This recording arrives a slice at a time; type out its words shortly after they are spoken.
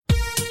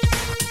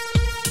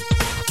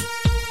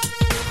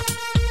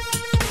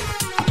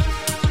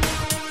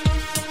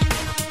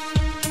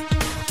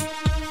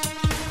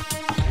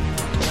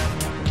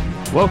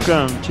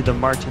Welcome to the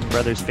Martin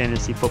Brothers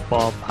Fantasy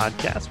Football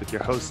Podcast with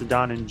your hosts,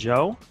 Don and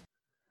Joe.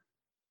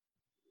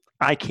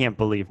 I can't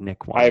believe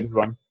Nick won. Hi,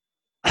 everyone.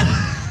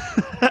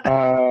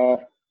 I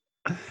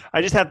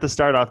just have to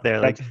start off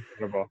there. That's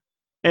incredible.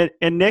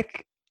 And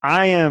Nick,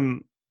 I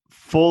am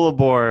full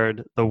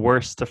aboard the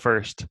worst to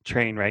first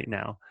train right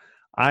now.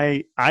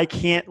 I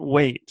can't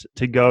wait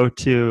to go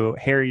to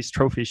Harry's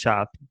Trophy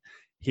Shop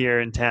here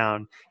in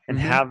town and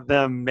have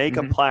them make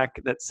a plaque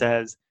that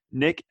says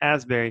Nick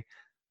Asbury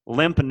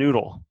limp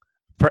noodle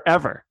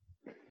forever.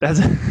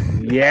 That's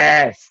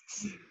yes.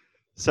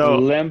 So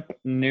limp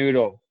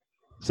noodle.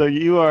 So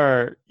you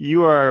are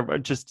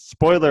just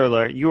spoiler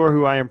alert. You are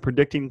who I am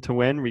predicting to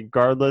win,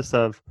 regardless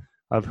of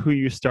who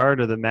you start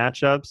or the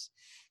matchups.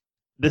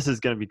 This is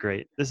going to be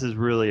great. This is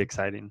really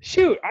exciting.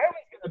 Shoot, I was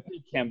going to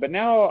pick him, but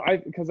now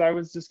because I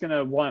was just going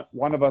to want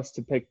one of us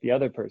to pick the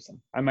other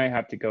person. I might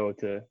have to go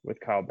with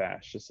Kyle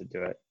Bash just to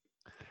do it.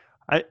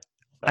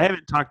 I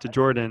haven't talked to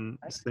Jordan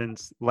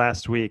since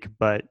last week,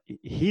 but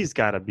he's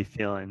got to be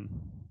feeling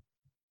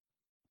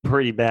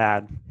pretty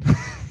bad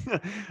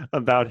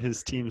about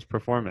his team's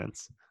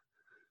performance.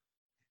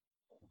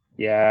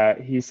 Yeah,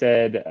 he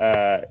said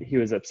he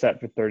was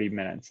upset for 30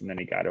 minutes and then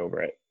he got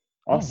over it.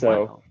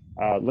 Also,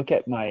 look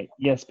at my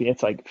ESP.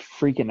 It's like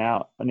freaking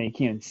out. I mean, you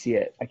can't even see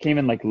it. I can't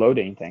even load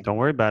anything. Don't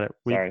worry about it.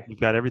 We've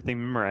got everything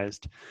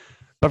memorized.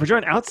 But for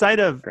Jordan, outside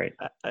of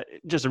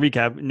just a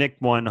recap, Nick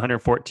won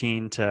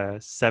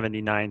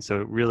 114-79, so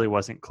it really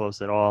wasn't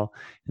close at all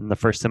in the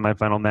first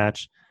semifinal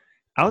match.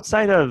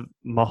 Outside of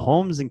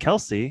Mahomes and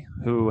Kelsey,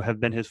 who have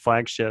been his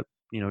flagship,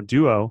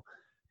 duo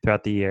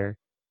throughout the year,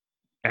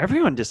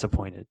 everyone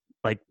disappointed,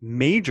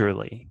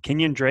 majorly.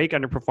 Kenyon Drake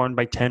underperformed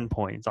by 10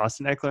 points.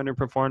 Austin Eckler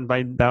underperformed by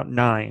about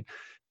 9.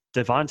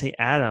 Devontae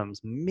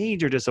Adams,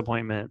 major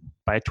disappointment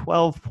by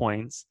 12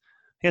 points.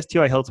 I guess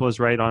T.Y. Hilton was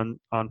right on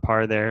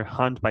par there.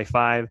 Hunt by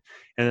 5,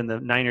 and then the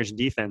Niners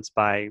defense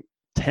by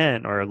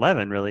 10 or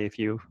 11, really,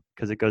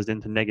 because it goes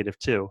into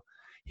 -2.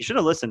 He should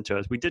have listened to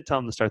us. We did tell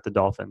him to start the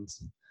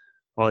Dolphins.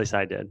 Well, at least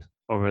I did,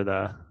 over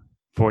the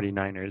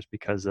 49ers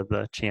because of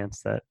the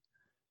chance that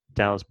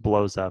Dallas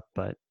blows up,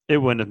 but it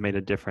wouldn't have made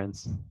a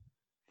difference.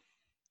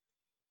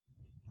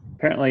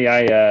 Apparently,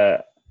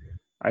 I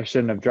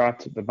shouldn't have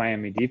dropped the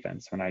Miami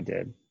defense when I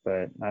did,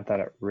 but not that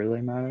it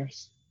really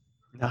matters.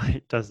 No,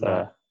 it does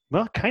not.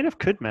 Well, it kind of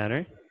could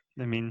matter.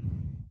 I mean,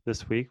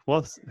 this week.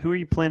 Well, who are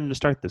you planning to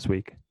start this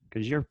week?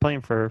 Because you're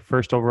playing for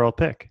first overall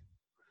pick.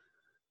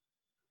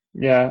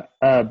 Yeah,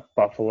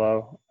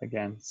 Buffalo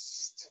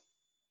against,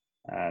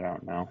 I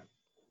don't know,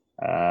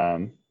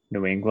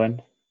 New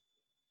England.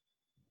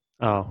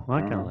 Oh, well,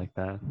 I kind of like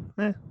that.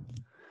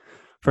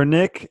 For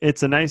Nick,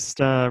 it's a nice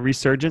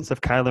resurgence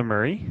of Kyler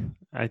Murray.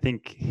 I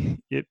think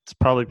it's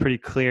probably pretty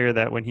clear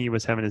that when he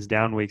was having his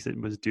down weeks, it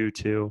was due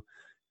to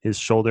his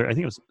shoulder. I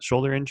think it was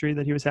shoulder injury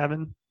that he was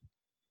having.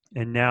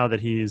 And now that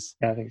I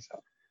think so.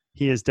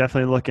 He is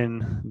definitely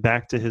looking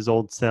back to his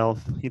old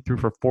self. He threw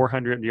for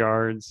 400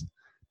 yards,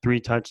 3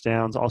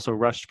 touchdowns, also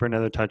rushed for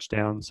another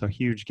touchdown. So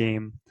huge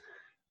game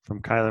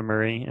from Kyler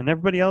Murray. And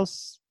everybody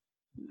else,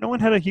 no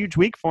one had a huge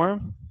week for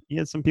him. He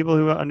had some people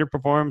who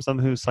underperformed, some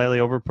who slightly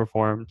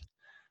overperformed,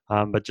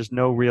 but just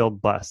no real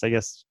bust. I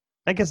guess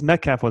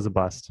Metcalf was a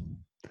bust.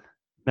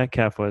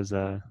 Metcalf was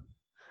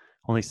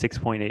only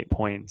 6.8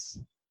 points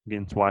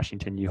against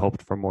Washington. You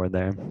hoped for more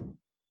there.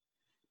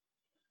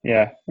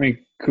 Yeah, I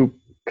mean,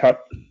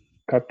 Cup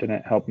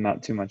didn't help him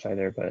out too much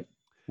either, but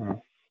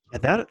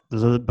that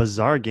was a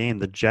bizarre game.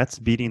 The Jets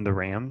beating the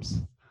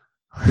Rams.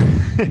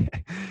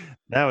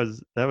 that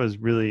was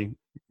really,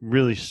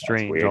 really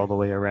strange all the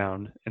way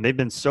around. And they've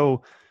been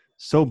so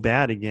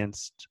bad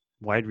against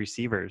wide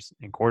receivers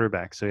and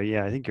quarterbacks. So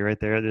yeah, I think you're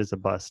right there. It is a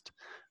bust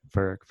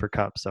for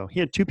Cup. So he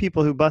had 2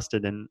 people who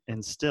busted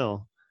and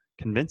still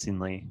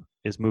convincingly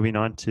is moving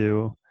on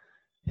to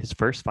his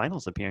first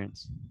finals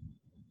appearance.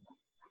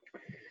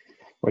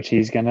 Which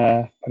he's going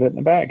to put it in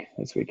the bag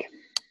this week.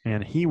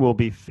 And he will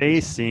be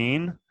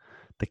facing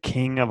the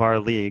king of our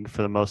league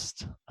for the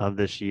most of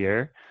this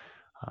year,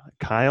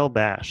 Kyle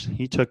Bash.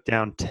 He took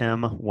down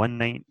Tim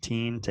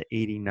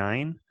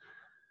 119-89.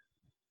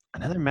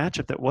 Another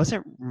matchup that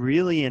wasn't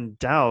really in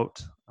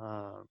doubt.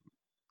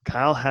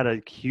 Kyle had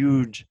a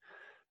huge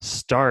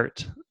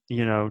start,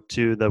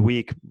 to the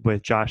week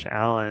with Josh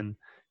Allen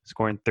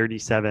scoring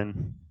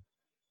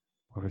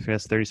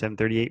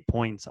 38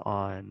 points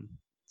on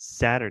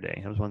Saturday.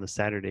 That was one of the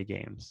Saturday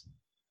games.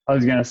 I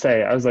was gonna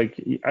say,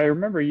 I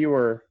remember you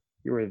were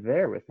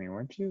there with me,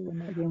 weren't you, when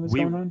that game was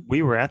going on?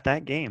 We were at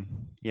that game.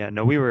 Yeah,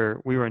 no, we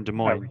were in Des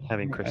Moines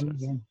having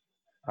Christmas.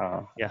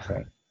 Oh, yeah.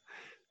 Right.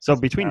 So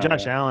between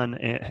Josh Allen,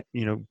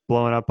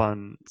 blowing up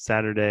on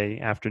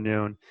Saturday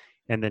afternoon,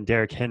 and then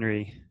Derrick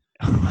Henry,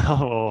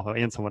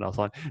 and someone else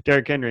on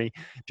Derrick Henry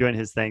doing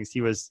his things,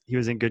 he was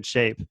in good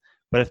shape.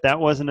 But if that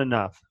wasn't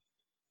enough,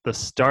 the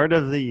start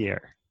of the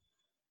year,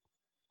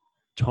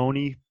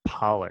 Tony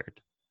Pollard.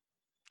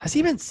 Has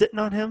he been sitting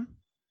on him?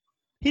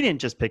 He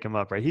didn't just pick him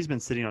up, right? He's been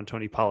sitting on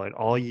Tony Pollard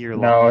all year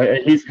long.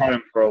 No, he's had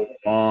him for a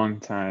long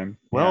time.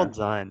 Well Yeah.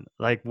 done.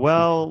 Like,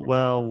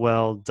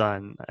 well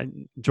done.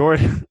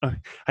 Jordan,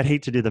 I'd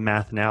hate to do the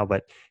math now,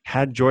 but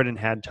had Jordan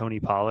had Tony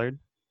Pollard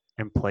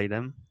and played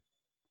him,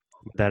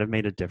 would that have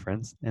made a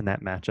difference in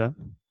that matchup?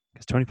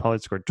 Because Tony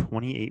Pollard scored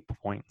 28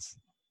 points.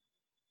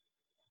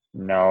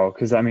 No,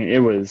 because I mean it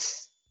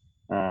was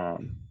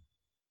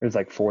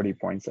like 40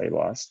 points they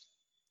lost.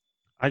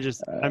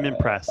 I'm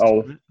impressed.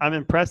 Oh I'm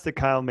impressed that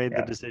Kyle made the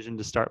yeah, decision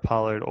to start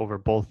Pollard over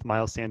both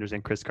Miles Sanders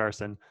and Chris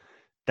Carson.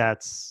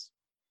 That's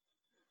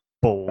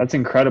bold. that's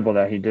incredible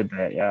that he did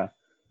that. Yeah,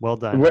 Well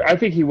done. I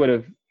think he would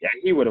have. Yeah,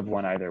 he would have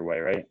won either way,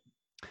 right?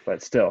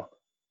 But still,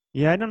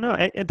 Yeah, I don't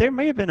know. There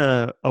may have been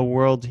a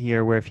world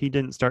here where if he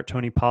didn't start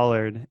Tony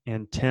Pollard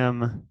and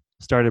Tim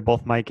started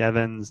both Mike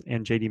Evans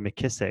and J.D.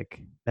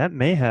 McKissick, that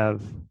may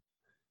have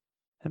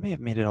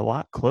made it a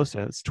lot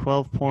closer. It's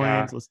 12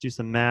 points. yeah. Let's do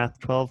some math.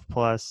 12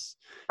 plus.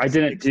 I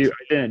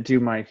didn't do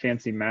my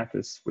fancy math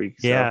this week.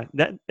 So Yeah,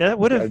 that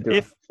would have do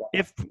it.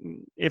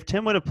 if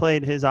Tim would have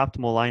played his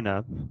optimal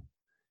lineup,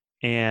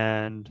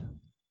 and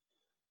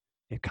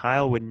if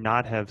Kyle would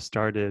not have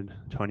started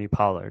Tony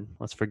Pollard,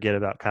 let's forget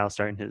about Kyle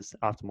starting his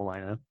optimal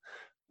lineup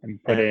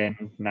and put in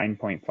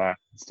 9.5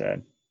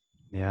 instead.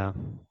 Yeah.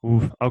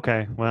 Oof.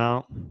 Okay.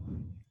 Well,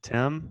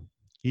 Tim,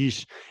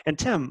 yeesh. And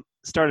Tim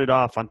started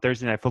off on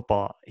Thursday Night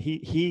Football.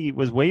 He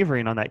was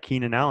wavering on that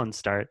Keenan Allen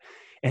start,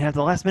 and at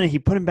the last minute, he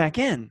put him back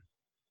in.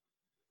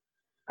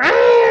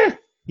 Ah!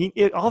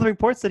 All the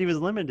reports said he was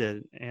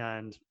limited,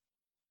 and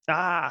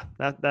that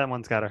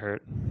one's got to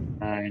hurt.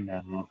 I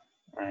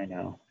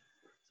know.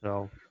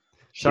 So,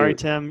 sorry,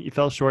 Tim, you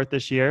fell short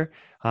this year.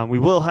 We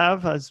will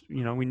have, as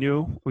you know,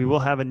 we will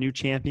have a new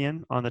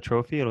champion on the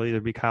trophy. It'll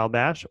either be Kyle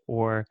Bash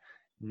or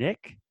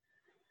Nick.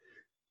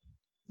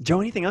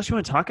 Joe, anything else you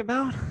want to talk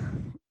about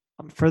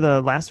for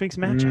the last week's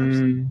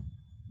matchups?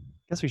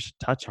 Guess we should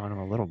touch on them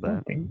a little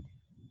bit.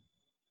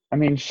 I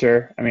mean,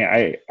 sure. I mean,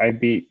 I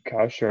beat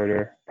Kyle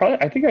Schroeder. Probably,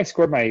 I think I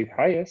scored my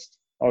highest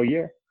all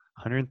year.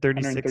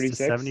 136 to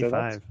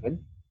 75. So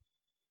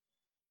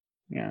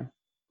yeah.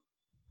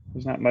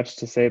 There's not much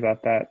to say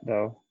about that,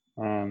 though.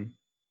 And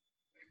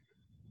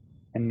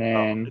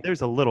then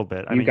there's a little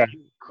bit. I mean,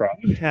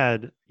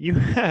 you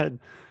had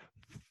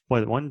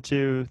what, 1,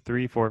 2,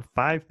 3, 4,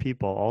 5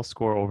 people all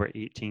score over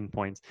 18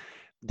 points.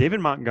 David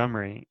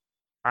Montgomery,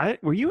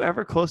 were you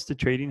ever close to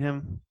trading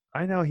him?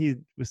 I know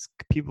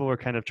people were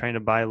kind of trying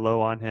to buy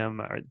low on him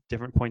at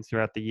different points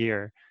throughout the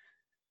year.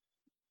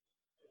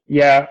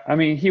 Yeah, I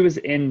mean, he was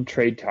in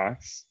trade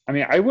talks. I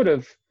mean, I would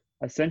have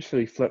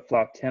essentially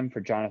flip-flopped him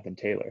for Jonathan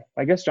Taylor.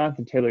 I guess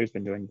Jonathan Taylor has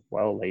been doing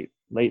well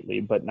lately,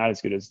 but not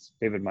as good as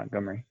David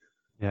Montgomery.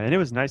 Yeah, and it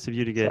was nice of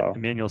you to get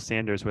Emmanuel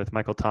Sanders with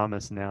Michael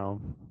Thomas now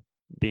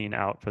being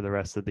out for the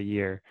rest of the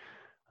year.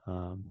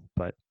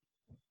 But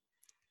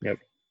yep,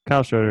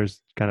 Kyle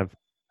Schroeder's kind of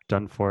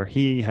done for.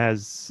 He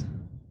has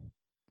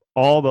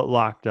all but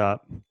locked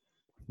up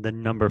the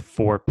number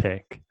 4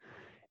 pick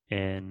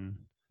in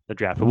the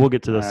draft. But we'll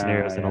get to those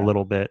scenarios in a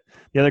little bit.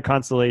 The other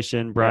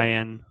consolation,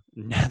 Brian,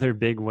 another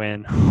big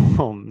win.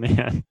 Oh,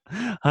 man.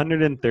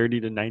 130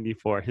 to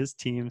 94. His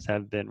teams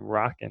have been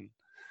rocking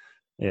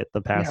it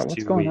the past 2 weeks.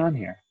 What's going on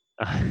here?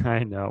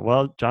 I know.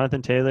 Well,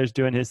 Jonathan Taylor's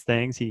doing his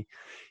things. We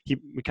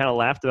kind of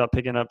laughed about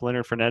picking up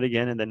Leonard Fournette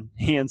again, and then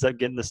he ends up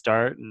getting the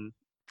start and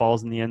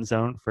falls in the end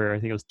zone for, I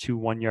think it was 2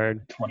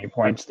 1-yard 20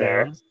 points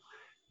there.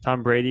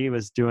 Tom Brady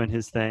was doing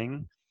his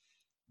thing,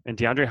 and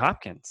DeAndre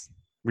Hopkins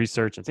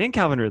resurgence, and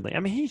Calvin Ridley. I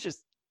mean,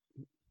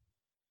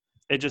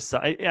 I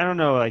don't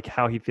know like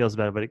how he feels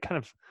about it, but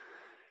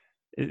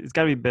it's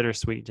got to be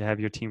bittersweet to have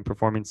your team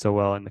performing so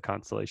well in the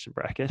consolation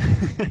bracket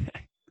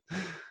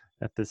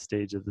at this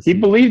stage of the season.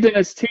 He believed in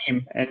his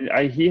team,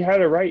 and he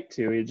had a right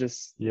to.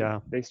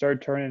 They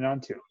started turning on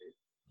to it.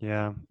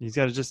 Yeah, you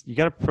got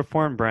to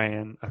perform,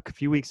 Brian, a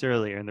few weeks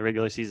earlier in the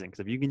regular season,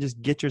 because if you can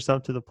just get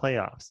yourself to the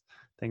playoffs,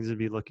 things would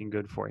be looking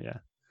good for you.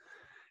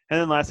 And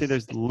then lastly,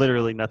 there's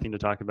literally nothing to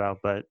talk about,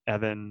 but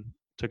Evan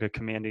took a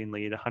commanding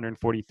lead,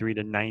 143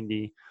 to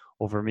 90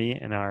 over me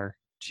in our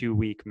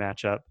 2-week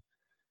matchup.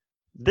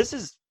 This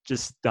is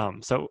just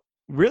dumb. So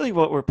really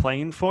what we're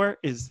playing for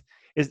is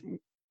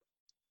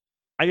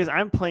I guess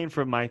I'm playing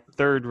for my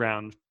 3rd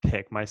round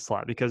pick, my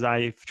slot, because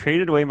I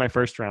traded away my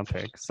 1st round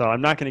pick. So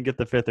I'm not going to get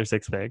the 5th or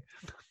 6th pick.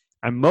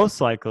 I'm most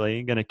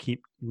likely going to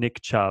keep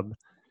Nick Chubb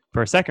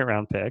for a 2nd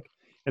round pick.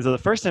 And so the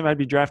first time I'd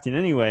be drafting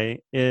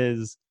anyway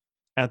is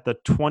at the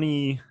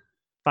 25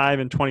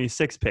 and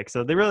 26 pick.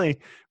 So they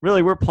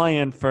really were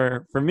playing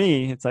for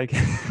me. It's like,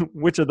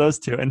 which of those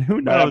two? And who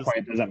knows? At that point,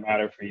 it doesn't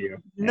matter for you.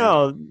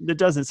 No, it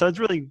doesn't. So it's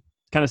really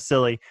kind of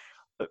silly.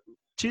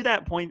 To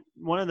that point,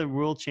 one of the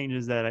rule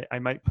changes that I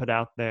might put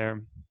out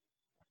there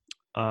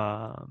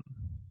for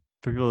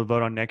people to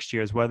vote on next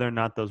year is whether or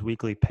not those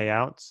weekly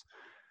payouts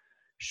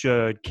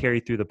should carry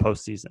through the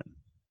postseason,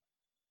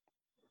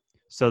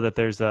 so that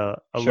there's a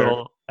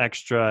little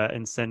extra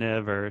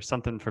incentive or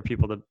something for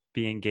people to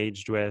be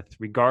engaged with,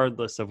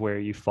 regardless of where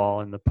you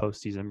fall in the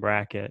postseason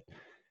bracket.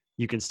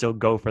 You can still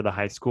go for the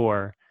high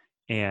score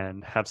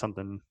and have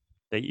something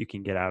that you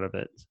can get out of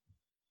it.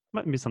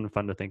 Might be something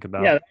fun to think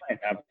about. Yeah, that might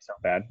not be so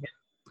bad.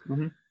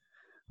 Mm-hmm.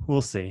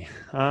 We'll see.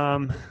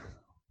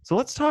 So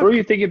let's talk. Who are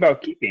you thinking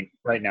about keeping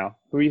right now?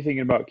 Who are you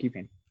thinking about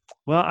keeping?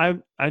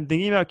 Well, I'm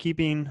thinking about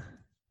keeping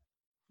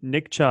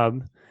Nick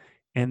Chubb,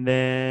 and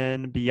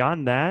then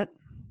beyond that,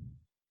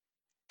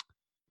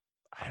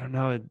 I don't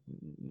know,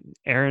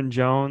 Aaron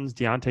Jones,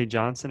 Deontay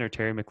Johnson, or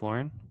Terry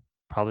McLaurin.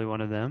 Probably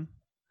one of them.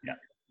 Yeah,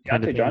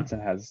 Kind of Deontay thing.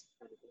 Johnson has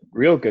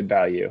real good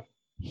value.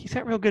 He's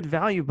got real good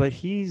value, but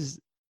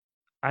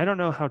I don't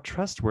know how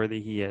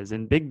trustworthy he is.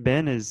 And Big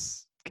Ben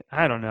is,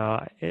 I don't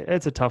know.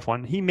 It's a tough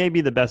one. He may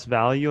be the best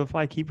value of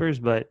my keepers,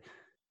 but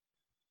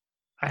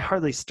I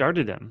hardly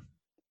started him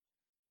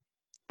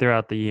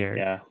throughout the year.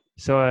 Yeah.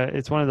 So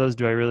it's one of those,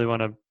 do I really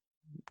want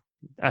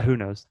to? Who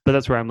knows? But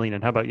that's where I'm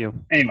leaning. How about you?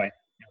 Anyway,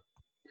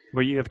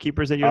 Where you have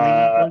keepers that you're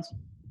leaning towards?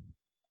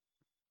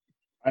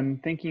 I'm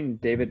thinking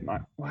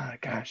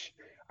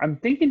I'm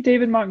thinking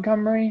David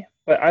Montgomery,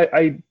 but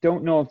I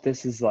don't know if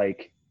this is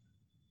like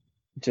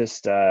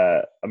just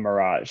a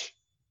mirage.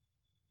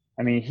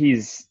 I mean,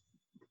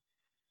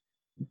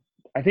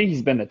 I think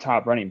he's been the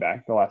top running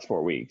back the last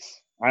 4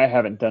 weeks. I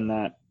haven't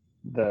done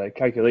the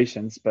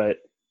calculations, but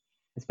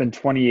it's been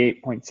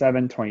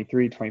 28.7,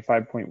 23,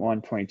 25.1,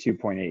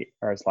 22.8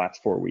 are his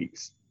last 4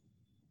 weeks.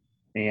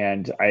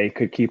 And I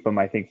could keep him,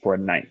 I think, for a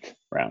ninth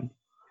round.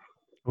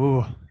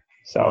 Ooh.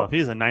 So well, if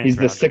he's a ninth he's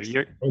the rounder, sixth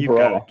you've got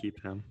to overall.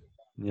 keep him.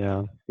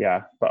 Yeah.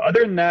 Yeah. But other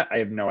than that, I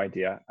have no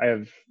idea. I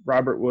have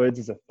Robert Woods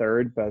as a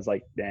third, but I was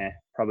like,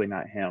 probably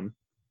not him.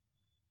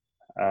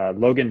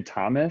 Logan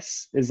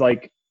Thomas is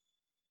like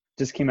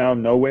just came out of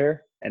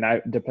nowhere, and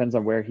depends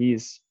on where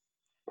he's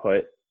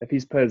put. If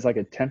he's put as like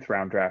a 10th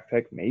round draft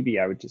pick, maybe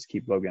I would just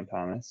keep Logan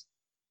Thomas.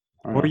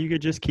 Or you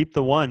could just keep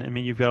the one. I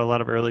mean, you've got a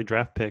lot of early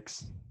draft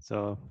picks,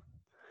 so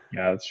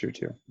yeah, that's true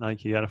too.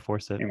 like you got to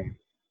force it. Anyway.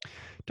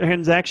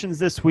 Transactions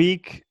this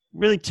week,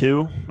 really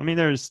two. I mean,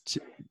 there's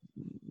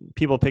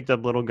people picked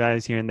up little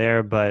guys here and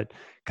there, but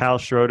Kyle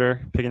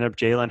Schroeder picking up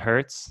Jalen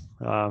Hurts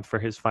for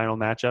his final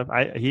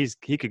matchup.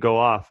 He could go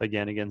off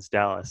again against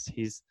Dallas.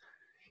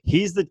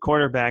 He's the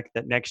quarterback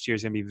that next year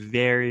is going to be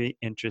very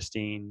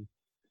interesting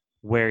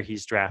where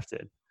he's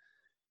drafted,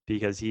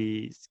 because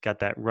he's got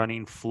that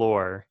running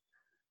floor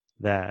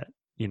that,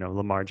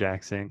 Lamar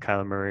Jackson,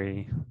 Kyler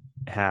Murray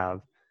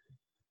have.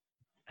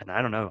 And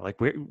I don't know,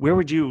 like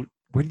where do you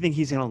think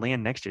he's going to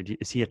land next year?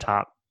 Is he a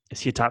top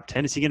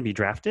 10? Is he going to be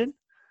drafted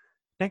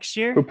next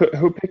year?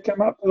 Who picked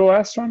him up for the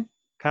last one?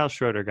 Kyle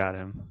Schroeder got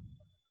him.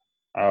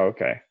 Oh,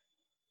 okay.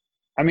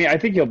 I mean, I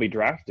think he'll be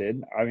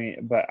drafted. I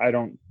mean, but I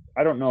don't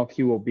know if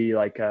he will be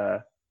like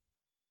a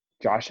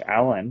Josh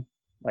Allen,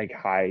 like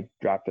high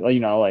drafted,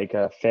 like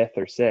a 5th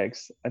or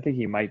 6th. I think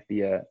he might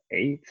be a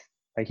 8th.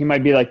 Like he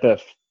might be like the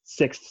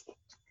 6th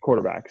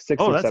quarterback, 6th or 7th.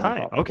 Oh, that's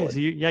high. Okay, so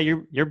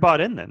you're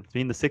bought in then,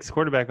 being the 6th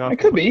quarterback off. It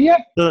could be, yeah.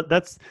 So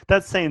that's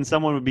saying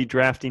someone would be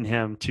drafting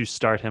him to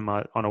start him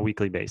on a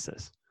weekly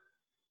basis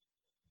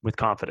with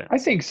confidence. I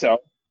think so.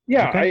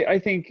 Yeah, okay. I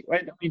think. I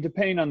mean,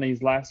 depending on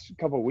these last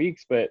couple of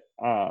weeks, but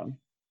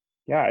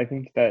yeah, I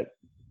think that.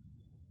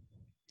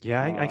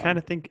 Yeah, I kind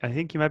of think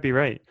you might be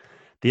right.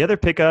 The other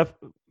pickup,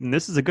 and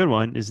this is a good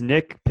one, is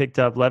Nick picked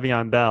up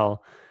Le'Veon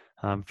Bell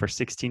for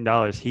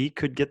 $16. He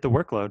could get the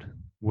workload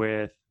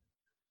with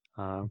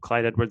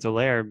Clyde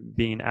Edwards-Helaire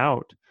being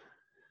out,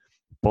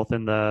 both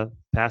in the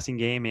passing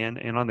game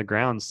and on the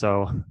ground.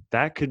 So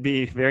that could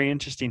be very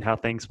interesting how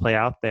things play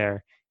out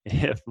there.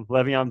 If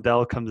Le'Veon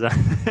Bell comes out,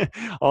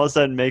 all of a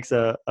sudden makes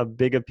a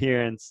big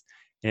appearance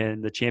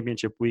in the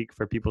championship week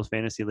for people's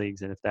fantasy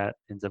leagues, and if that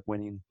ends up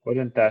winning.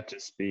 Wouldn't that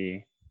just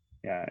be,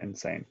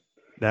 insane?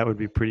 That would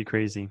be pretty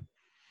crazy.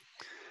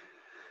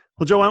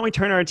 Well, Joe, why don't we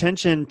turn our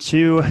attention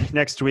to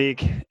next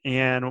week?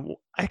 And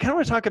I kind of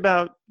want to talk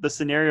about the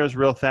scenarios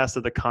real fast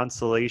of the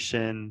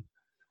consolation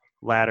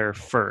ladder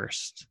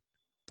first.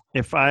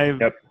 If I'm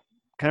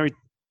kind of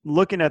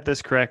looking at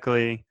this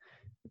correctly,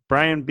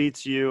 Brian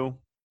beats you,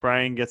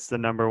 Brian gets the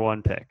number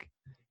 1 pick.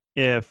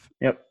 If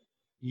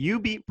you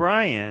beat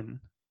Brian,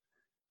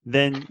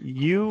 then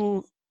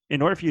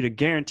in order for you to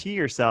guarantee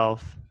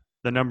yourself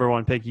the number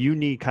 1 pick, you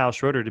need Kyle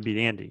Schroeder to beat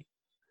Andy,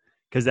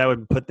 because that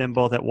would put them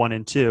both at 1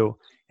 and 2,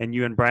 and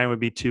you and Brian would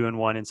be 2 and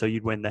 1, and so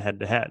you'd win the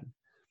head-to-head.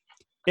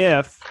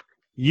 If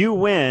you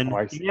win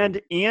and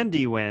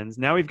Andy wins,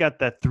 now we've got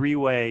that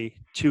 3-way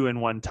 2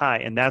 and 1 tie,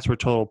 and that's where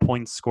total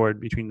points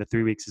scored between the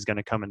 3 weeks is going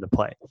to come into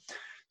play.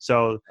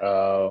 So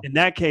in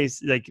that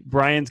case, like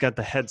Brian's got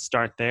the head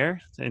start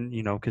there, and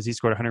because he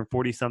scored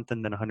 140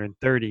 something, then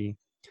 130,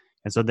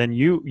 and so then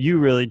you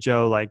really,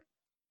 Joe, like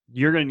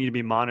you're going to need to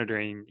be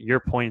monitoring your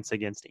points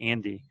against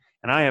Andy.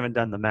 And I haven't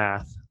done the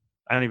math.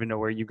 I don't even know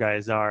where you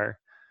guys are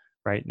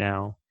right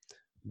now,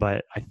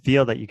 but I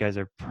feel that you guys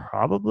are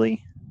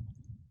probably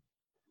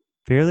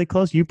fairly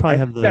close. You probably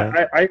have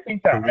the. I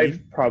think that I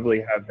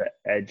probably have the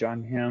edge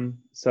on him.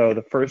 So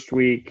the first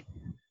week,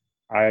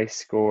 I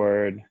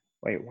scored.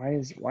 Wait, why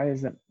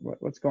is that?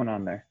 What's going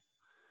on there?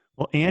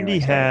 Well, Anyway,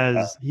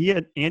 sorry.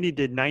 Andy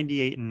did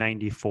 98 and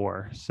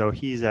 94, so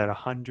he's at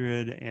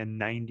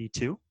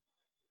 192.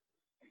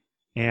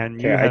 And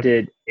Okay, you I have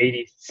did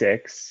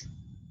 86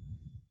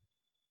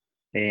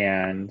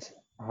 and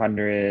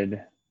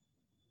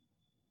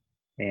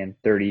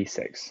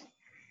 136.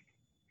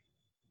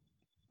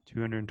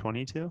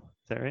 222. Is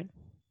that right?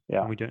 Yeah.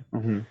 Are we doing?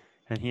 Mm-hmm.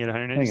 And he had I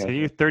 100. think So that's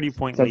you're right.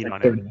 30-point So it's lead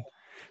like on him. 30.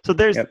 So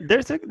there's Yep.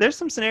 there's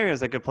some scenarios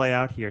that could play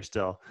out here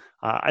still.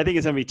 I think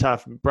it's gonna be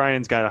tough.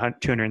 Brian's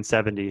got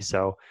 270,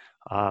 so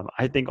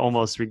I think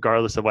almost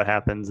regardless of what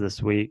happens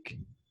this week.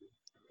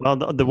 Well,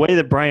 the way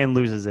that Brian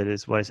loses it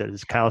is what I said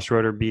is Kyle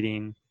Schroeder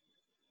beating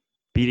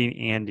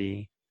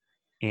Andy,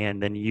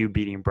 and then you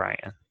beating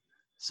Brian.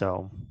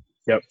 So,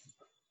 Yep.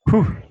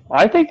 whew.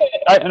 I think,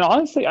 and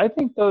honestly, I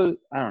think those,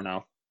 I don't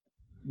know,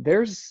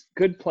 there's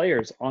good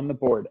players on the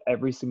board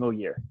every single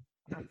year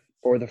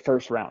or the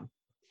first round.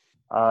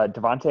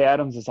 Devontae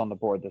Adams is on the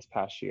board this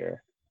past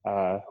year.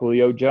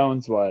 Julio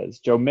Jones was.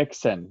 Joe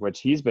Mixon,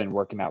 which he's been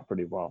working out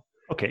pretty well.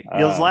 Okay,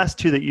 those last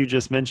two that you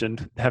just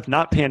mentioned have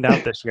not panned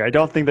out this year. I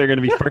don't think they're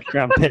going to be first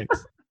round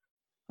picks.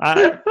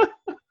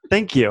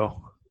 Thank you,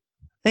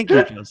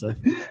 Joseph.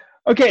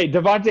 Okay,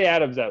 Devontae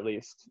Adams at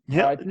least.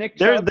 Yeah, Nick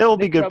there Chubb. will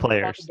be Nick good Chubb is on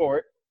the players.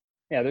 board.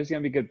 Yeah, there's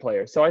going to be good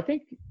players. So I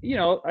think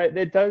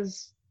it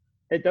does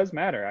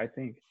matter. I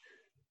think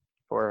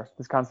for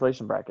this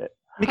consolation bracket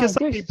Because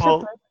some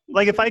people,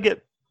 like if I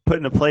get put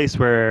in a place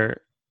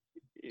where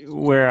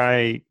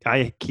I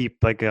keep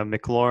like a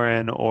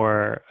McLaurin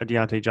or a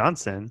Deontay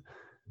Johnson,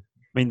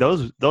 I mean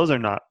those are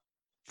not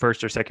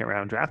first or second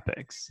round draft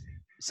picks.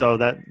 So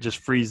that just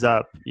frees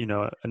up,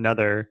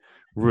 another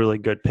really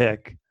good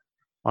pick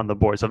on the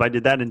board. So if I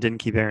did that and didn't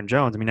keep Aaron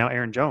Jones, I mean now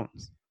Aaron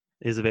Jones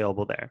is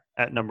available there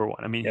at number 1.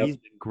 I mean, Yep. he's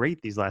been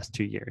great these last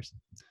 2 years.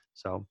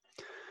 So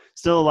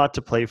still a lot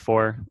to play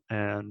for,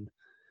 and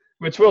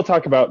Which we'll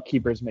talk about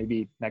keepers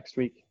maybe next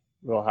week.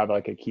 We'll have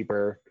like a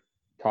keeper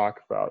talk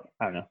about,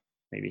 I don't know,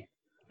 maybe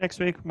next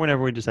week,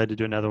 whenever we decide to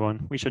do another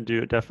one, we should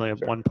do definitely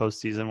sure. one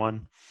postseason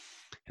one,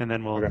 and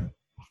then we'll Okay.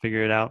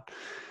 figure it out.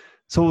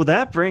 So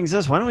that brings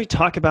us. Why don't we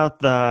talk about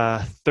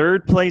the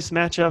third place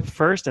matchup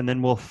first, and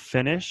then we'll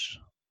finish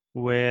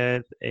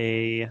with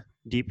a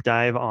deep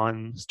dive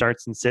on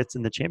starts and sits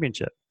in the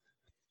championship.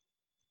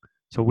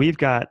 So we've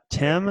got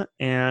Tim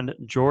and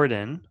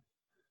Jordan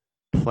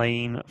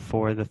playing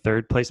for the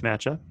third place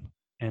matchup,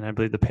 and I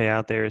believe the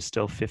payout there is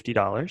still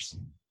 $50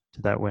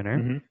 to that winner.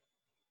 Mm-hmm.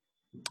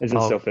 Is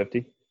it still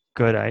 50?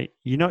 Good.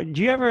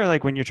 Do you ever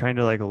like when you're trying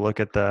to like look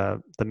at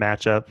the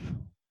matchup,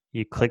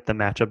 you click the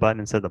matchup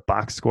button instead of the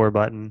box score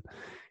button,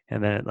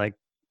 and then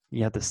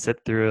you have to sit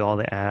through all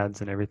the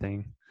ads and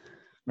everything.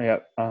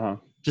 Yep. Uh-huh.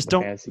 Just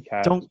The fantasy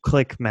cast. don't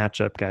click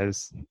matchup,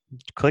 guys.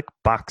 Click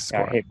box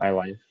score. Yeah, I hate my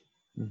life.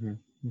 Mm-hmm.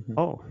 Mm-hmm.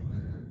 Oh.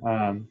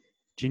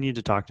 Do you need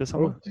to talk to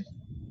someone?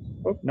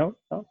 No,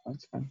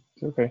 that's fine.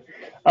 It's okay.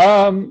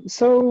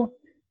 So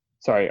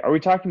sorry, are we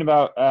talking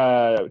about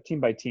team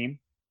by team?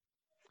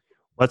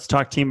 Let's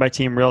talk team by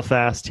team real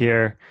fast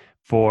here.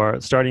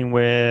 Let's start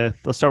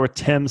with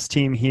Tim's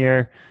team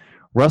here.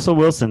 Russell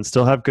Wilson,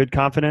 still have good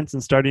confidence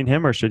in starting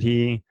him, or should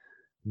he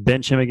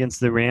bench him against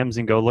the Rams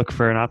and go look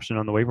for an option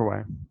on the waiver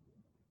wire?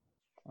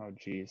 Oh,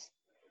 geez.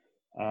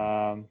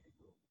 I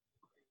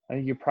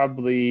think you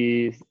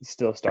probably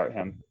still start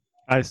him.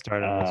 I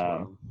start him as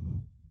well.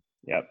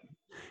 Yep.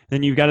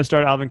 Then you've got to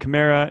start Alvin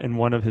Kamara in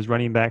one of his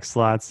running back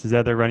slots. His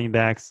other running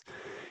backs,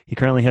 he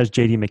currently has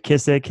J.D.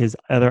 McKissick. His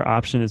other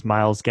option is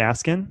Myles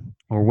Gaskin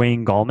or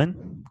Wayne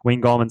Gallman.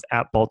 Wayne Gallman's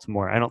at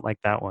Baltimore. I don't like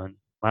that one.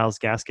 Myles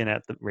Gaskin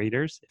at the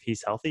Raiders. If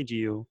he's healthy, do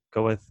you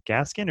go with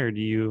Gaskin or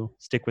do you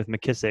stick with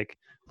McKissick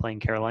playing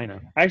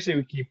Carolina? Actually,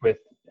 we keep with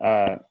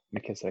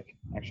McKissick,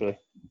 actually.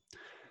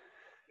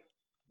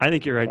 I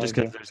think you're right, just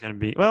because there's going to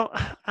be,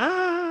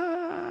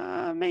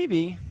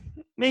 maybe.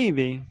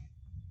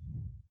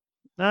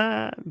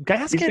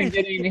 Gaskin,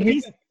 if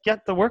he's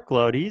got the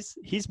workload,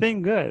 he's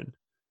been good.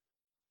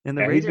 And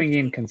the Raiders, he's been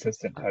getting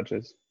consistent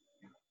touches.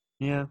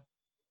 Yeah.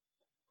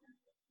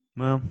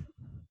 Well,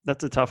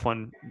 that's a tough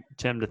one,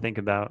 Tim, to think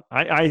about.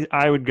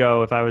 I would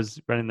go, if I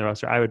was running the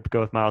roster, I would go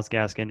with Myles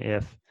Gaskin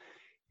if,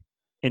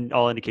 in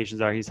all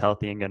indications are, he's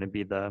healthy and going to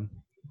be the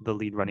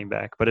lead running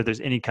back. But if there's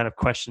any kind of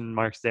question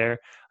marks there,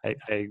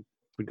 I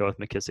would go with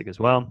McKissick as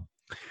well.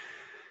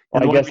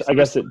 Well, I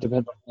guess it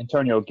depends on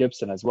Antonio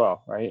Gibson as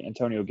well, right?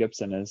 Antonio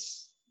Gibson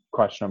is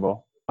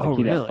questionable.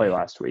 He didn't play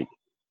last week.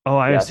 Oh,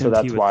 I assumed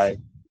so that's why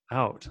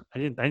out. I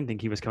didn't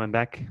think he was coming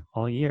back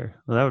all year.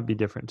 Well, that would be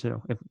different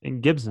too. If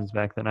Gibson's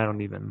back, then I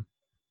don't even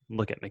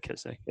look at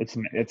McKissick. It's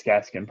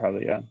Gaskin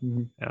probably, yeah.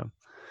 Mm-hmm. Yeah.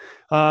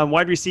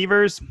 Wide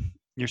receivers,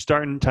 you're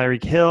starting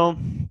Tyreek Hill,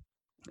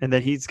 and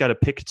then he's got to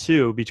pick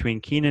 2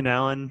 between Keenan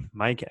Allen,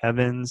 Mike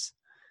Evans,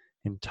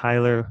 and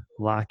Tyler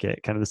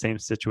Lockett. Kind of the same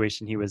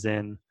situation he was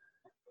in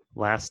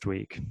last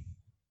week.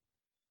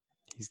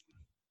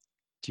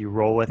 Do you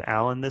roll with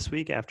Allen this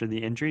week after the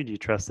injury? Do you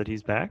trust that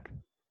he's back?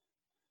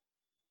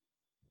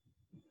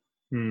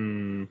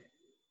 I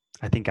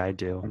think I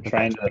do. The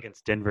matchup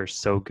against Denver is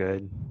so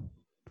good.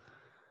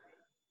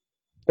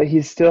 but he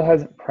still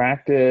hasn't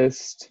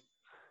practiced.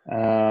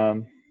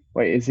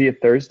 Wait, is he a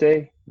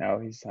Thursday? No,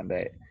 he's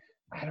Sunday.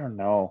 I don't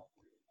know.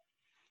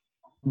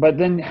 But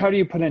then how do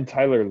you put in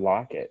Tyler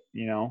Lockett,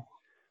 you know?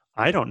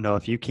 I don't know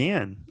if you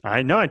can.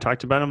 I know I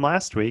talked about him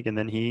last week, and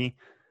then he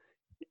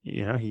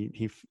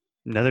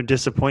another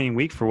disappointing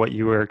week for what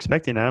you were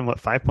expecting out of him.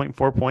 What,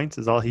 5.4 points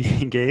is all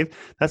he gave?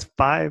 That's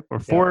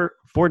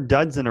four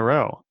duds in a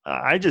row.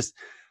 I just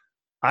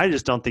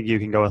don't think you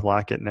can go with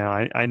Lockett now.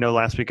 I know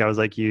last week I was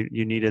like you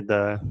needed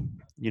the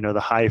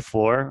high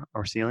floor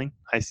or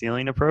high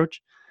ceiling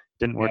approach.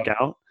 Didn't work Yep.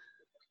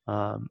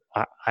 out.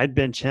 I'd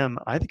bench him.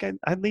 I think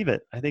I'd leave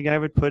it. I think I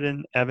would put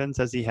in Evans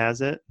as he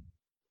has it,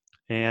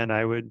 and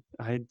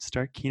I'd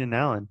start Keenan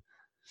Allen.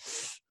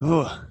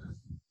 Ooh.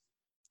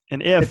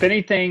 And If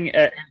anything,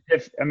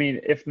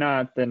 if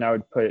not, then I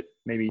would put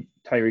maybe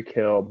Tyreek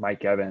Hill,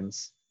 Mike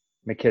Evans,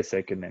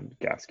 McKissick, and then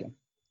Gaskin.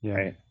 yeah,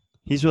 Right.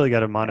 he's really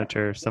got to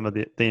monitor some of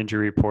the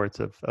injury reports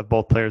of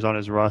both players on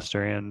his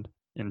roster and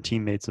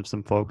teammates of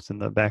some folks in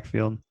the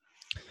backfield.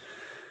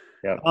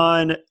 Yep.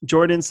 On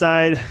Jordan's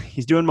side,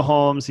 he's doing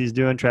Mahomes. He's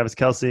doing Travis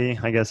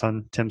Kelce. I guess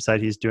on Tim's side,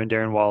 he's doing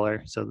Darren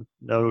Waller. So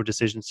no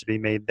decisions to be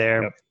made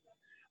there. Yep.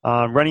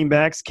 Running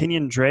backs,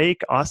 Kenyon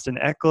Drake, Austin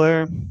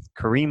Eckler,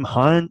 Kareem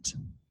Hunt,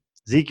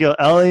 Ezekiel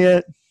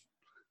Elliott.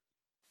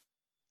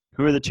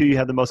 Who are the two you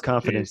have the most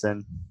confidence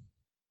in?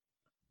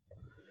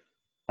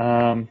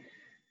 I'm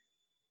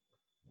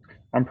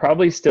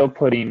probably still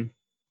putting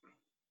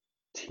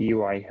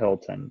T.Y.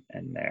 Hilton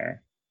in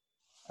there.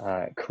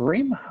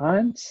 Kareem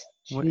Hunt?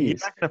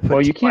 Jeez.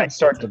 Well, you can't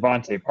start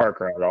Devontae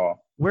Parker at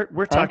all.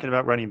 We're talking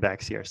about running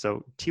backs here.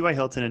 So T.Y.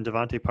 Hilton and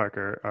Devontae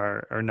Parker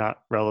are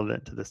not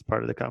relevant to this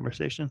part of the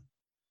conversation.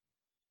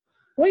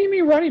 What do you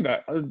mean running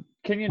back?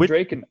 Kenyon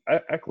Drake and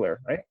Eckler,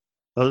 right?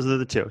 Those are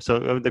the two.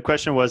 So the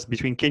question was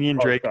between Kenyon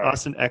Drake,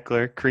 Austin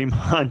Eckler, Kareem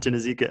Hunt, and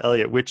Ezekiel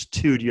Elliott. Which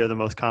two do you have the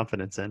most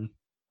confidence in?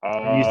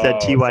 You said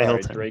T.Y.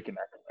 Hilton. Drake and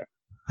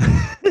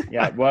Eckler.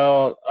 Yeah,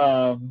 well,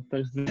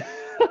 there's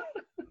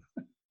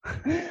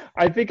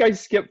I think I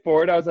skipped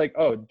forward. I was like,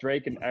 oh,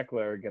 Drake and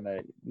Eckler are going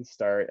to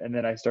start. And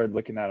then I started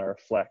looking at our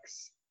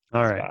flex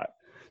All right. spot.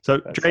 So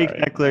Drake,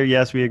 Eckler,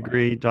 yes, we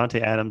agree. Dante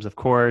Adams, of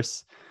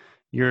course.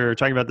 You're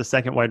talking about the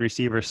second wide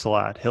receiver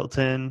slot.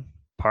 Hilton,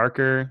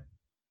 Parker,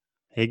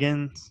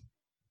 Higgins.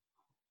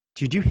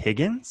 Do you do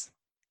Higgins?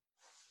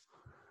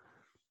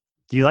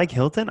 Do you like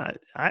Hilton?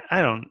 I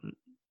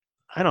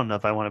don't know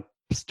if I want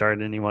to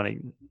start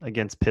anyone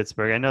against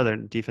Pittsburgh. I know their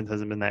defense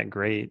hasn't been that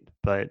great,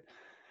 but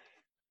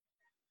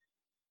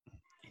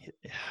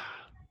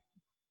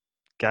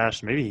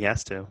gosh, maybe he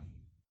has to.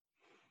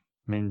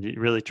 I mean, do you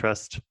really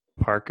trust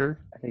Parker?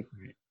 I think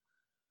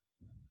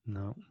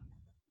no.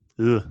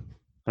 Ugh.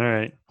 All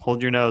right,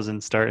 hold your nose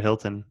and start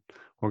Hilton,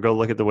 or go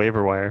look at the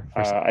waiver wire.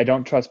 I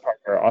don't trust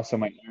Parker. Also,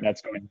 my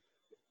internet's going.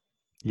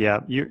 Yeah,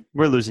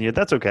 we're losing you.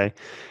 That's okay.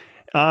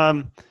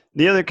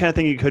 The other kind of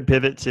thing you could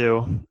pivot to,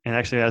 and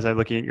actually, as I'm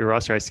looking at your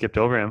roster, I skipped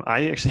over him.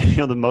 I actually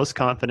feel the most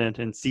confident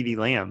in CeeDee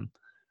Lamb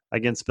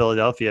against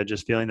Philadelphia,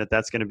 just feeling that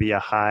that's going to be a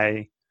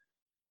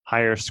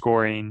higher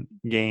scoring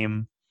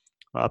game,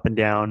 up and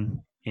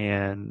down,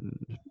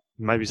 and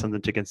might be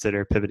something to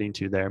consider pivoting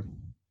to there.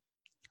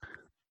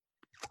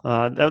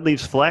 That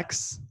leaves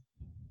flex.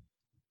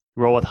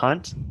 Roll with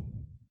Hunt.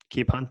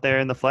 Keep Hunt there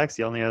in the flex.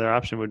 The only other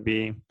option would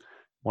be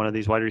one of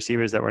these wide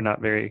receivers that we're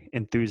not very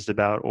enthused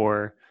about,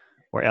 or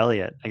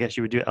Elliott. I guess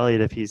you would do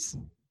Elliott if he's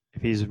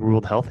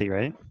ruled healthy,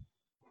 right?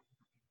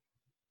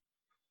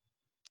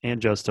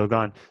 And Joe's still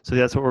gone. So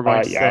that's what we're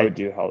going to say. I would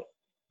do help.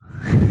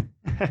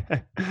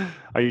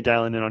 Are you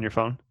dialing in on your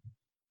phone?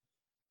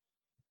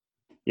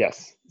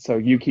 Yes. So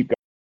you keep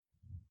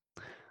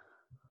going.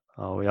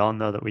 Oh, we all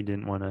know that we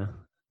didn't want to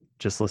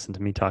just listen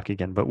to me talk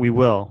again, but we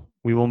will.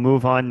 We will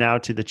move on now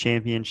to the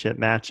championship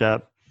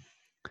matchup.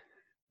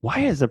 Why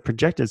is the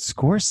projected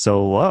score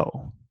so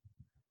low?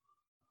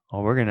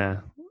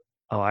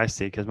 I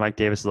see, because Mike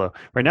Davis is low.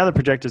 Right now, the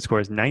projected score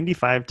is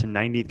 95 to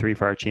 93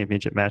 for our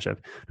championship matchup.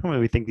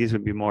 Normally, we think these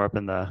would be more up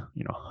in the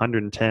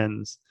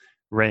 110s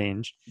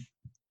range.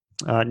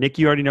 Nick,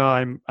 you already know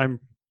I'm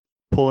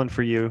pulling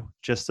for you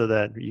just so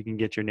that you can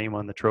get your name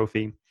on the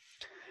trophy.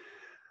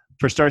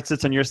 For start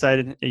sits on your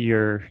side,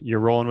 you're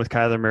rolling with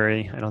Kyler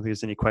Murray. I don't think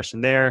there's any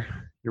question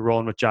there. You're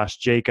rolling with Josh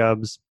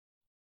Jacobs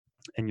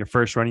in your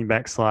first running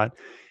back slot.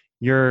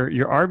 Your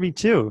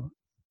RB2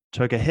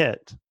 took a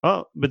hit.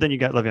 Oh, but then you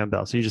got Le'Veon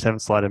Bell, so you just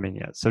haven't slotted him in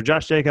yet. So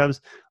Josh Jacobs,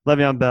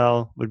 Le'Veon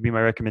Bell would be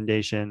my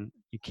recommendation.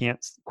 You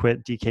can't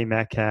quit DK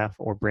Metcalf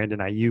or Brandon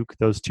Ayuk.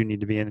 Those two need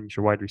to be in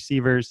your wide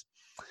receivers.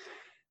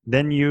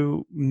 Then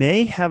you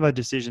may have a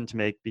decision to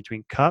make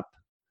between Kupp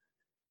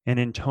and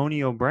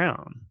Antonio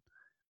Brown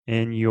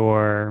in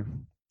your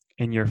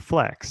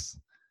flex.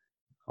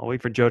 I'll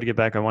wait for Joe to get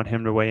back. I want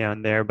him to weigh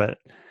on there. But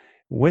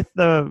with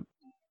the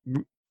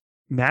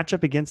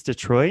matchup against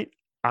Detroit,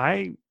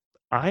 I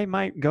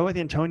might go with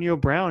Antonio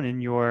Brown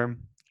in your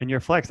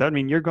flex. That would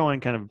mean you're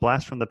going kind of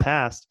blast from the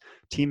past,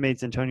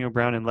 teammates Antonio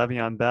Brown and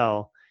Le'Veon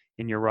Bell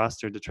in your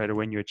roster to try to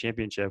win you a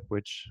championship,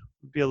 which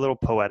would be a little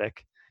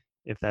poetic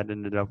if that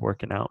ended up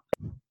working out.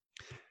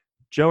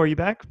 Joe, are you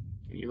back?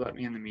 You let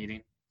me in the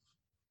meeting.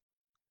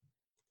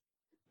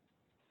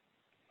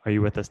 Are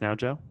you with us now,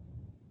 Joe?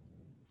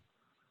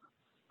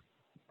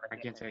 I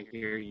can't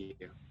hear you.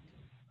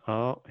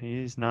 Oh,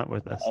 he's not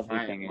with us.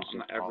 Everything is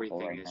just everything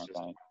awful right is now, just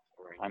guys.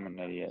 right I'm now, an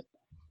guys. idiot.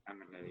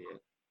 I'm an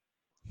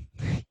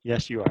idiot.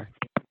 Yes, you are.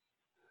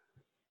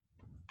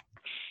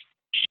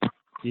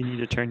 You need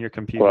to turn your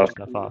computer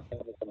stuff off.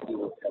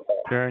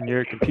 Turn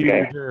your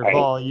computer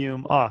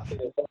volume off.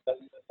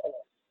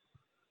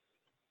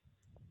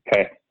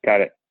 Okay,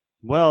 got it.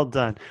 Well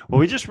done. Well,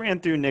 we just ran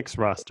through Nick's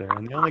roster,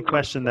 and the only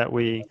question that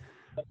we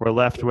were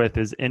left with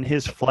is, in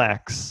his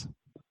flex,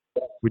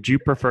 would you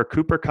prefer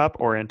Cooper Kupp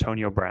or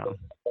Antonio Brown?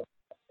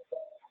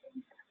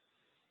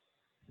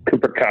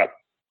 Cooper Cup,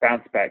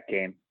 bounce back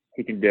game.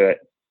 He can do it.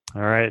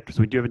 All right,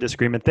 so we do have a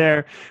disagreement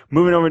there.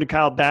 Moving over to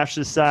Kyle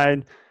Bash's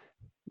side,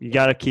 you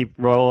got to keep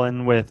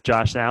rolling with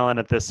Josh Allen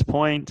at this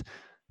point,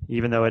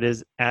 even though it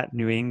is at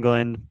New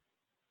England.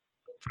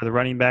 For the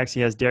running backs,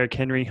 he has Derrick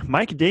Henry.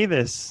 Mike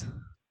Davis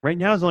right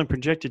now is only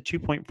projected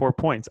 2.4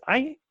 points.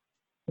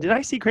 Did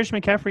I see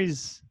Christian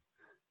McCaffrey's?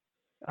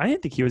 I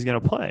didn't think he was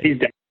going to play. He's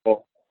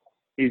doubtful.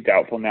 He's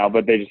doubtful now,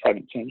 but they just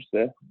haven't changed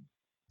the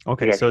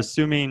Okay, projection. so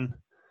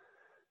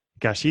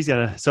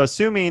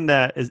assuming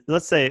that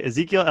let's say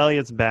Ezekiel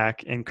Elliott's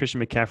back and Christian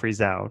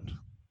McCaffrey's out.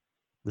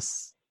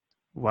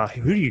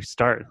 Who do you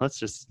start? Let's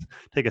just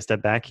take a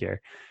step back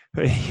here.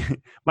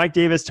 Mike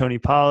Davis, Tony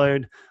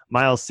Pollard,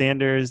 Miles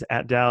Sanders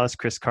at Dallas,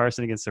 Chris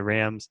Carson against the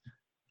Rams.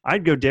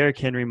 I'd go Derrick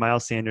Henry,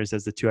 Miles Sanders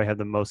as the two I have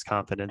the most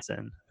confidence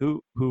in.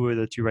 Who are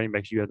the two running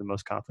backs you have the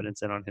most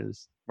confidence in on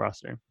his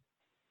roster?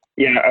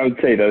 Yeah, I would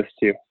say those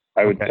two.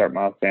 I would Okay. start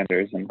Miles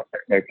Sanders and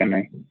Derrick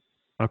Henry.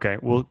 Okay,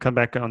 we'll come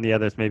back on the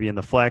others maybe in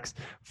the flex.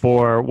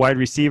 For wide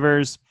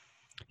receivers,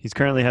 he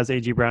currently has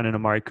A.J. Brown and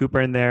Amari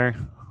Cooper in there.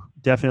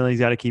 Definitely he's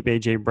got to keep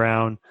A.J.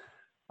 Brown.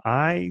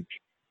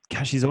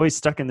 He's always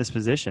stuck in this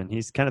position.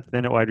 He's kind of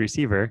thin at wide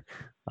receiver.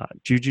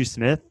 Juju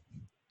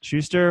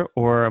Smith-Schuster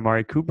or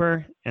Amari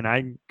Cooper, and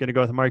I'm going to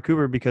go with Amari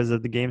Cooper because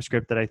of the game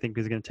script that I think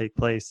is going to take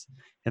place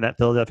in that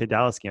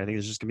Philadelphia-Dallas game. I think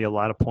there's just going to be a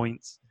lot of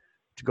points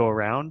to go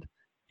around,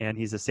 and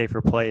he's a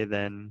safer play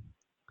than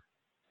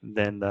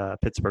the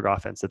Pittsburgh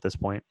offense at this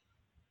point.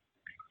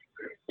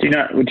 Do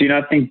you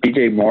not think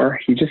DJ Moore?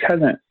 He just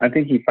hasn't. I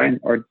think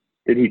or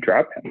did he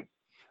drop him?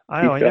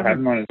 I still have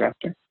him on his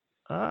roster?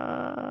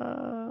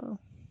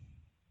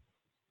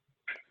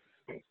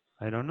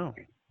 I don't know.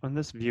 On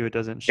this view, it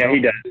doesn't show. Yeah,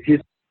 he does. He's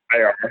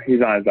IR.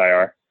 He's on his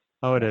IR.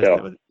 Oh, it is. Still.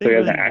 They So he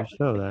really hasn't need to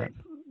show that.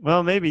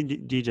 Well, maybe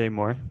DJ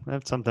Moore.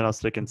 That's something else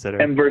to consider.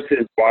 And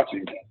versus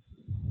Washington.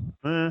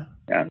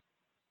 Yeah.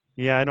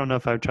 Yeah, I don't know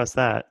if I would trust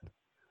that.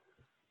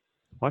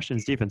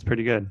 Washington's defense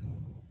pretty good.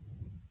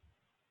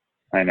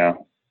 I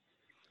know.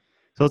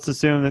 So let's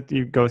assume that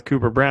you go with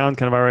Cooper Brown,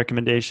 kind of our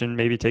recommendation.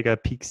 Maybe take a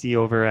peek-see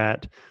over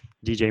at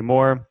DJ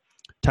Moore.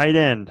 Tight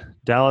end,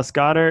 Dallas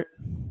Goedert,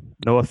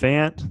 Noah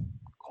Fant,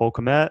 Cole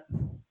Kmet.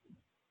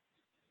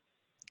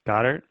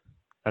 Goddard,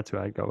 that's who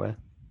I'd go with.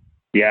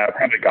 Yeah,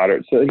 probably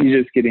Goddard. So he's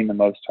just getting the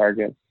most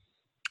targets.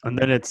 And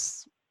then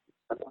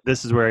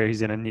this is where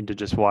he's going to need to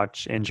just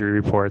watch injury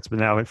reports. But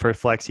now for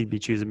flex, he'd be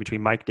choosing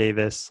between Mike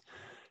Davis,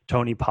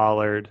 Tony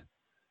Pollard,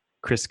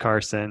 Chris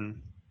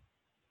Carson.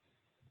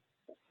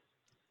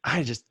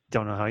 I just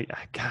don't know how.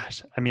 I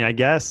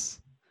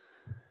guess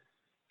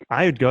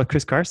I would go with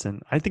Chris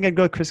Carson. I think I'd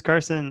go with Chris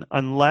Carson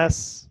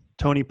unless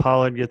Tony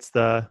Pollard gets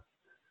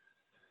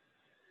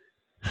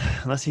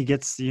unless he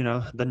gets,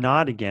 the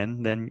nod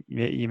again, then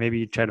you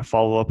maybe try to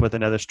follow up with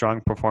another strong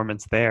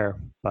performance there.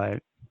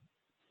 But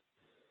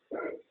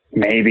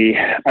maybe.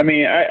 I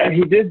mean,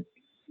 he did.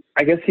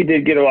 I guess he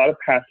did get a lot of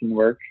passing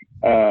work,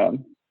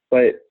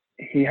 but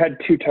he had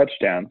 2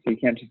 touchdowns, so you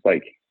can't just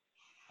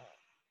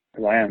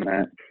rely on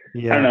that.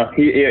 yeah, I don't know.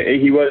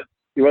 He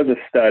was a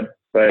stud,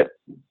 but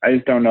I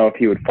just don't know if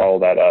he would follow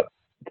that up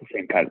with the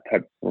same type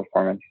of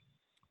performance.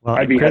 well,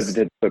 I'd be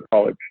hesitant to put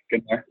Pollard back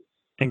in there.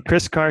 And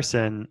Chris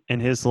Carson, in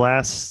his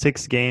last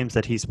 6 games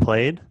that he's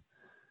played,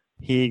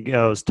 he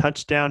goes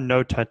touchdown,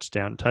 no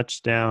touchdown,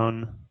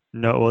 touchdown,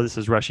 no. Well, this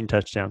is rushing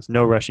touchdowns,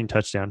 no rushing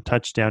touchdown,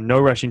 touchdown, no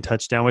rushing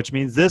touchdown, which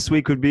means this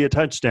week would be a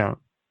touchdown.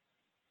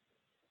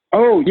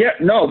 Oh yeah,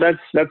 no,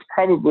 that's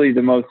probably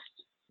the most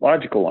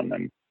logical one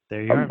then.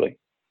 There you probably.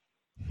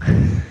 are.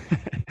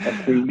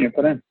 That's who you can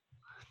put in.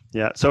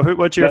 Yeah. So,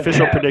 what's your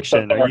official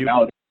prediction?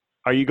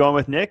 Are you going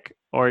with Nick,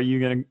 or are you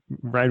going to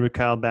ride with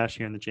Kyle Bash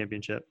here in the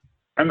championship?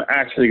 I'm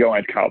actually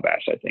going with Kyle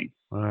Bash, I think.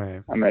 All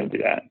right. I'm going to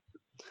do that.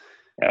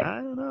 Yeah.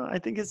 I don't know. I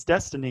think it's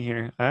destiny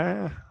here.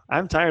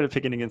 I'm tired of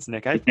picking against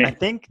Nick. I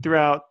think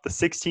throughout the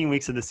 16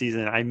 weeks of the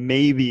season, I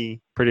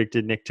maybe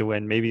predicted Nick to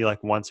win, maybe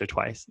once or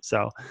twice.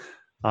 So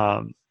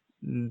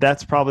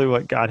that's probably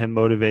what got him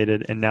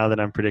motivated. And now that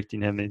I'm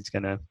predicting him, he's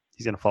gonna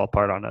fall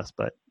apart on us.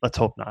 But let's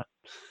hope not.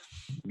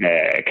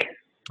 Nick.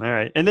 All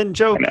right. And then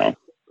Joe,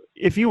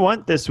 if you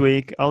want this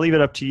week, I'll leave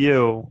it up to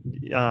you.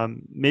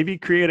 Maybe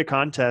create a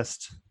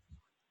contest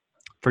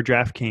for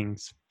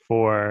DraftKings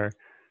for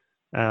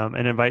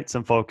and invite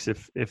some folks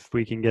if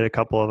we can get a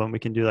couple of them. We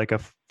can do like a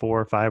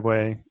 4 or 5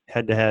 way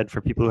head-to-head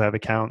for people who have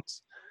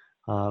accounts.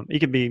 It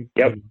could be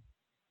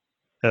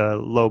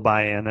low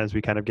buy-in as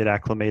we kind of get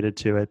acclimated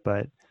to it,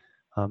 but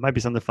might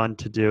be something fun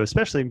to do,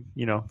 especially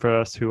for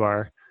us who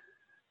are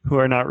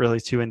not really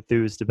too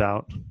enthused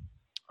about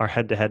our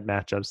head-to-head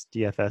matchups.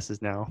 DFS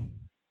is now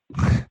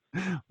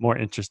more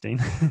interesting.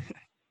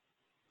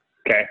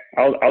 Okay,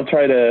 I'll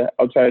try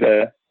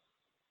to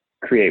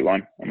create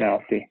one, and then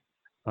I'll see.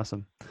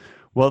 Awesome.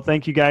 Well,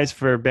 thank you guys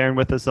for bearing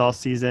with us all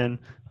season,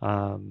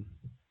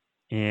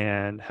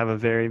 and have a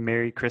very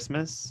Merry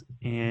Christmas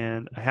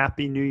and a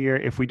Happy New Year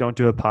if we don't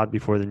do a pod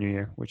before the New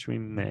Year, which we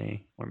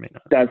may or may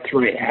not. That's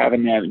right. Have a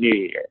New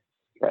Year.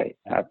 Right.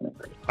 Have a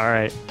All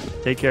right.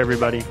 Take care,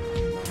 everybody.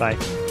 Bye.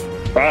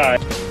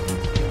 Bye.